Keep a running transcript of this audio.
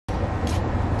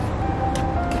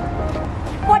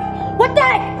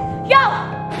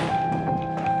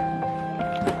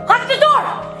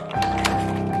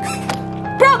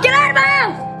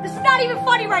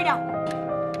right now.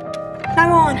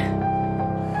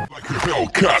 911. Like a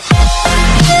Hellcat.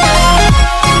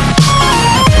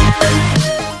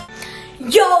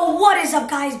 Yo, what is up,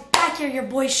 guys? Back here, your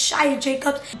boy Shaya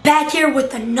Jacobs, back here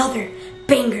with another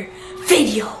banger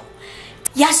video.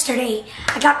 Yesterday,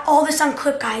 I got all this on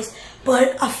clip, guys,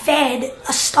 but a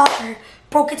stalker,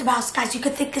 broke into my house. Guys, you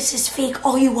could think this is fake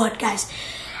all you want, guys.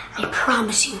 I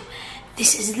promise you,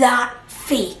 this is not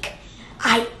fake.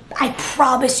 I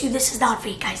promise you this is not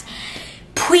fake, guys.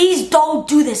 Please don't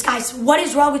do this, guys. What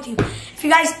is wrong with you? If you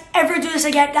guys ever do this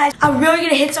again, guys, I'm really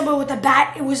gonna hit someone with a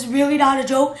bat. It was really not a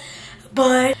joke.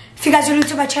 But if you guys are new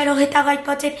to my channel, hit that like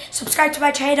button, subscribe to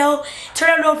my channel, turn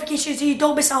on notifications so you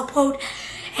don't miss an upload,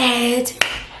 and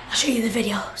I'll show you the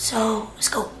video. So let's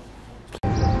go.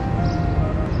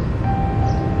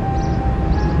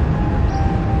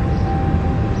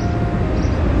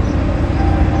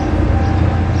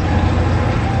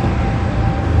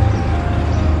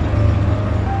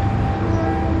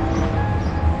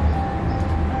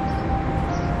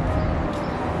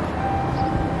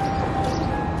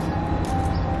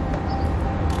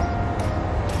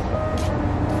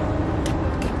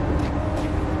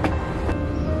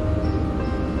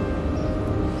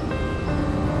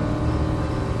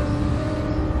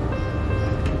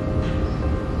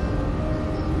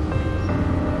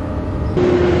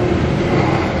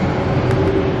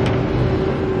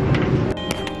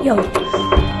 Yo. Who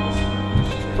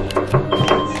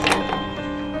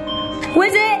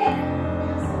is it?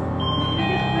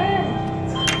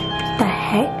 The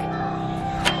heck?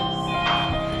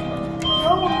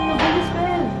 Yo, I'm the biggest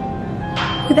fan.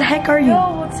 Who the heck are you?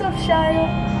 Yo, what's up, Shaya?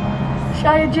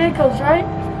 Shaya Jacobs, right?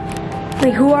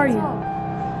 Wait, who are you?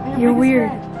 You're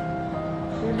weird.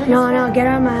 No, get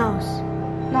out of my house.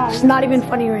 Nah, it's not even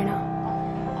funny right now.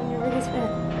 I'm your biggest fan.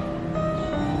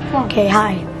 Come on. Okay,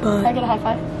 hi, but... Can I get a high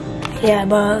five? Yeah,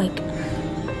 but like...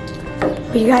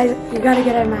 But you guys, you gotta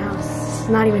get out of my house. It's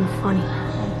not even funny.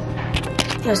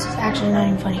 Yo, this is actually not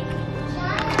even funny.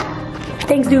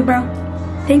 Thanks, dude, bro.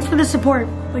 Thanks for the support,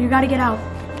 but you gotta get out.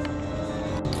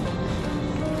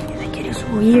 That kid is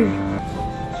weird.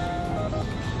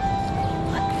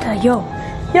 What the... Yo,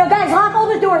 guys, lock all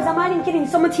the doors. I'm not even kidding.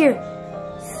 Someone's here.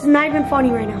 This is not even funny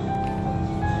right now.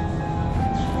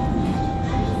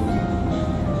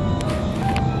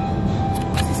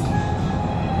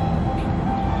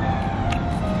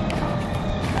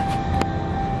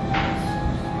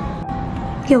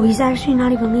 Yo, he's actually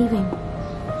not even leaving.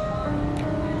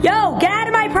 Yo, get out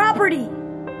of my property! Oh,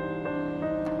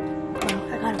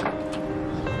 I gotta go.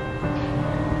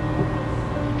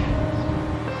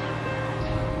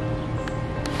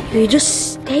 You're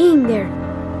just staying there.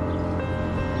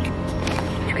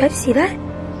 You guys see that?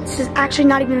 This is actually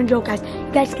not even a joke, guys.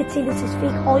 You guys can say this is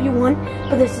fake all you want,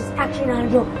 but this is actually not a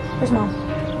joke. Where's Mom?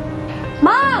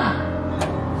 Mom!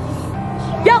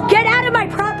 Yo, get out of my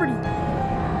property!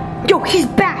 Yo, he's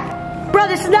back. Bro,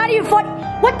 this is not even funny.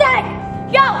 What the heck?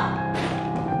 Yo!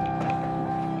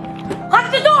 Lock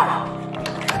the door!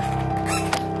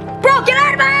 Bro, get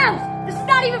out of my house! This is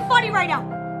not even funny right now.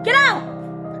 Get out!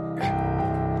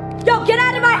 Yo, get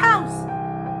out of my house!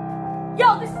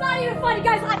 Yo, this is not even funny.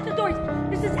 Guys, lock the doors.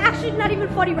 This is actually not even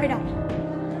funny right now.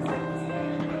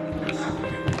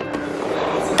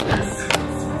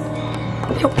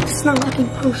 Yo, this is not locking.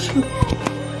 Oh, shoot.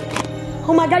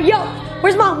 Oh my God, yo!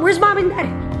 Where's Mom? Where's Mom and Dad?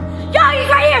 Yo, he's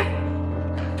right here!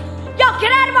 Yo,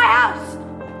 get out of my house!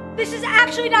 This is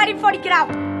actually not even funny. Get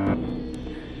out. Oh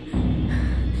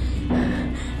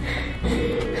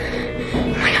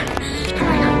my God. Oh my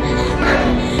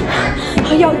God.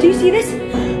 Oh, yo, do you see this?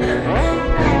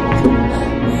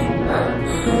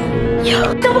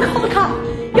 Yo, someone call the cops.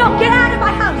 Yo, get out of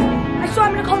my house. I swear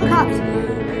I'm gonna call the cops.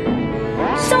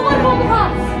 Someone call the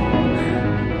cops.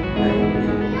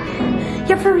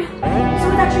 Yeah, for real.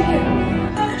 Someone's actually here.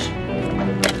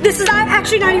 This is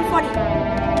actually not even funny.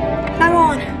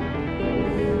 911.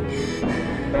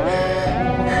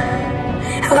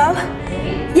 Hello?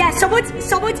 Yeah,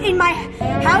 someone's in my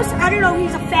house. I don't know,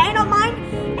 he's a fan of mine.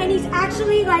 And he's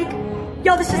actually like,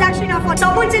 yo, this is actually not funny.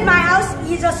 Someone's in my house.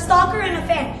 He's a stalker and a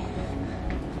fan.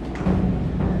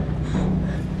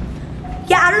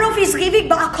 Yeah, I don't know if he's leaving,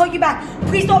 but I'll call you back.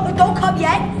 Please don't come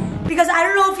yet. Because I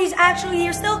don't know if he's actually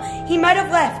here still. He might have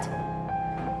left.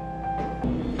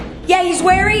 Yeah, he's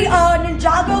wearing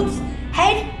Ninjago's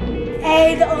head.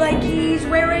 And like he's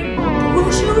wearing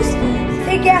blue shoes. I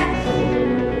think, yeah.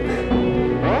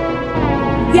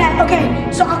 Yeah, okay.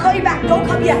 So I'll call you back. Don't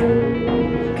come yet.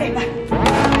 Okay, bye.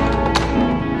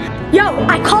 Yo,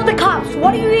 I called the cops.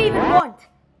 What do you even want?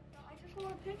 I just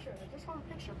want a picture.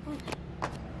 Please.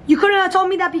 You couldn't have told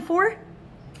me that before?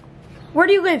 Where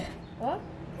do you live? What?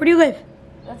 Where do you live?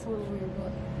 That's a little weird,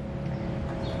 but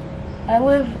I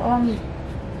live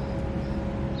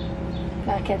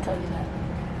I can't tell you that.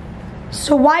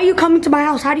 So why are you coming to my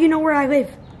house? How do you know where I live?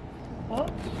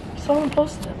 What? Someone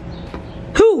posted it.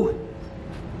 Who?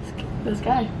 This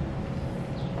guy.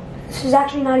 This is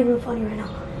actually not even funny right now.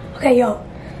 Okay, yo.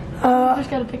 I just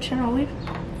got a picture and I'll leave.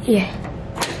 Yeah.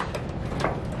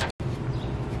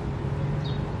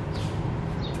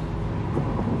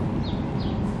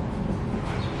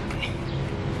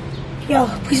 Yo,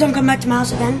 please don't come back to my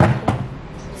house again.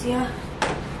 See ya.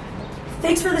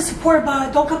 Thanks for the support,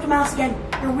 but don't come to my house again.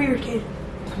 You're a weird kid.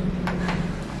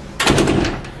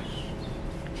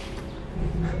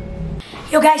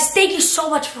 Yo guys, thank you so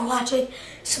much for watching.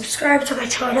 Subscribe to my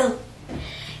channel.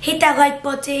 Hit that like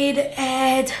button,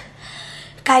 and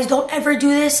guys, don't ever do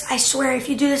this. I swear, if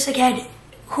you do this again,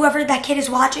 whoever that kid is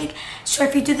watching, I swear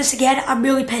if you do this again, I'm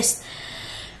really pissed.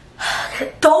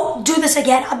 Don't do this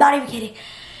again. I'm not even kidding.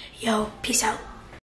 Yo, peace out.